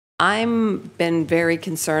I'm been very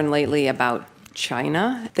concerned lately about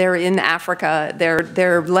China. They're in Africa.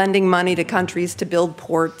 They're lending money to countries to build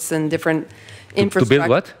ports and different infrastructure. To build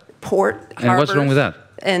what? Port, and harbors. What's wrong with that?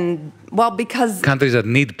 And, well, because... Countries that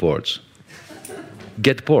need ports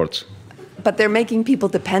get ports. But they're making people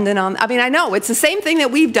dependent on... I mean, I know, it's the same thing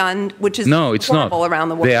that we've done, which is no, it's horrible not. Around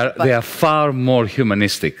the world. They are far more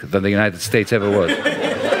humanistic than the United States ever was.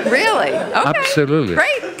 Really? Okay. Absolutely.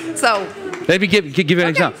 Great. So... Let me give you an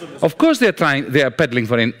example. Of course they are peddling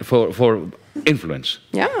for influence.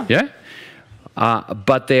 Yeah. Yeah?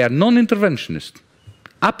 But they are non-interventionist.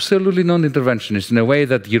 Absolutely non-interventionist in a way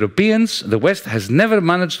that Europeans, the West, has never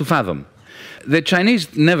managed to fathom. The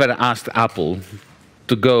Chinese never asked Apple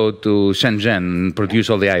to go to Shenzhen and produce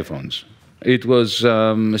all the iPhones. It was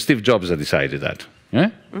Steve Jobs that decided that. Yeah?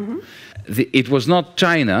 Mm-hmm. It was not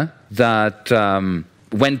China that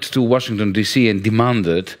went to Washington, D.C. and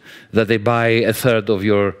demanded that they buy a third of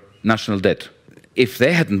your national debt. If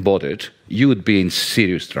they hadn't bought it, you would be in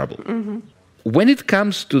serious trouble. Mm-hmm. When it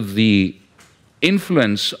comes to the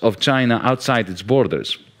influence of China outside its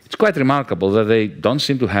borders, it's quite remarkable that they don't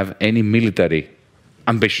seem to have any military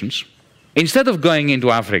ambitions. Instead of going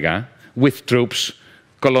into Africa with troops,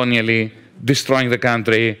 colonially, destroying the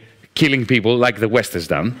country, killing people like the West has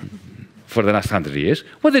done for the last 100 years,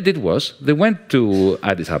 what they did was they went to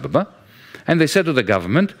Addis Ababa and they said to the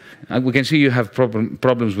government, we can see you have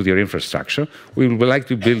problems with your infrastructure. We would like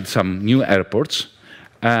to build some new airports,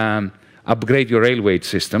 upgrade your railway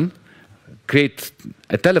system, create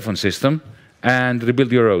a telephone system, and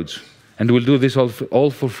rebuild your roads. And we'll do this all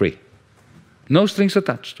for free. No strings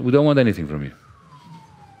attached. We don't want anything from you.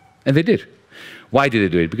 And they did. Why did they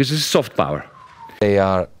do it? Because this is soft power. They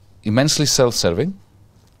are immensely self-serving,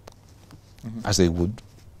 as they would.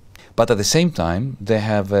 But at the same time, they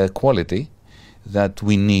have a quality that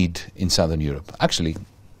we need in Southern Europe. Actually,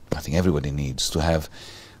 I think everybody needs to have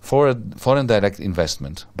foreign direct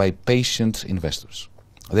investment by patient investors.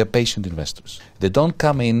 They're patient investors. They don't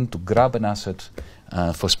come in to grab an asset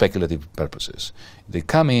for speculative purposes. They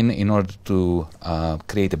come in order to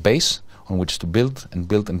create a base on which to build and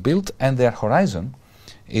build and build, and their horizon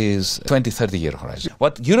is 20, 30-year horizon.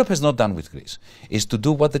 What Europe has not done with Greece is to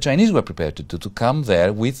do what the Chinese were prepared to do, to come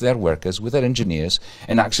there with their workers, with their engineers,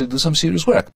 and actually do some serious work.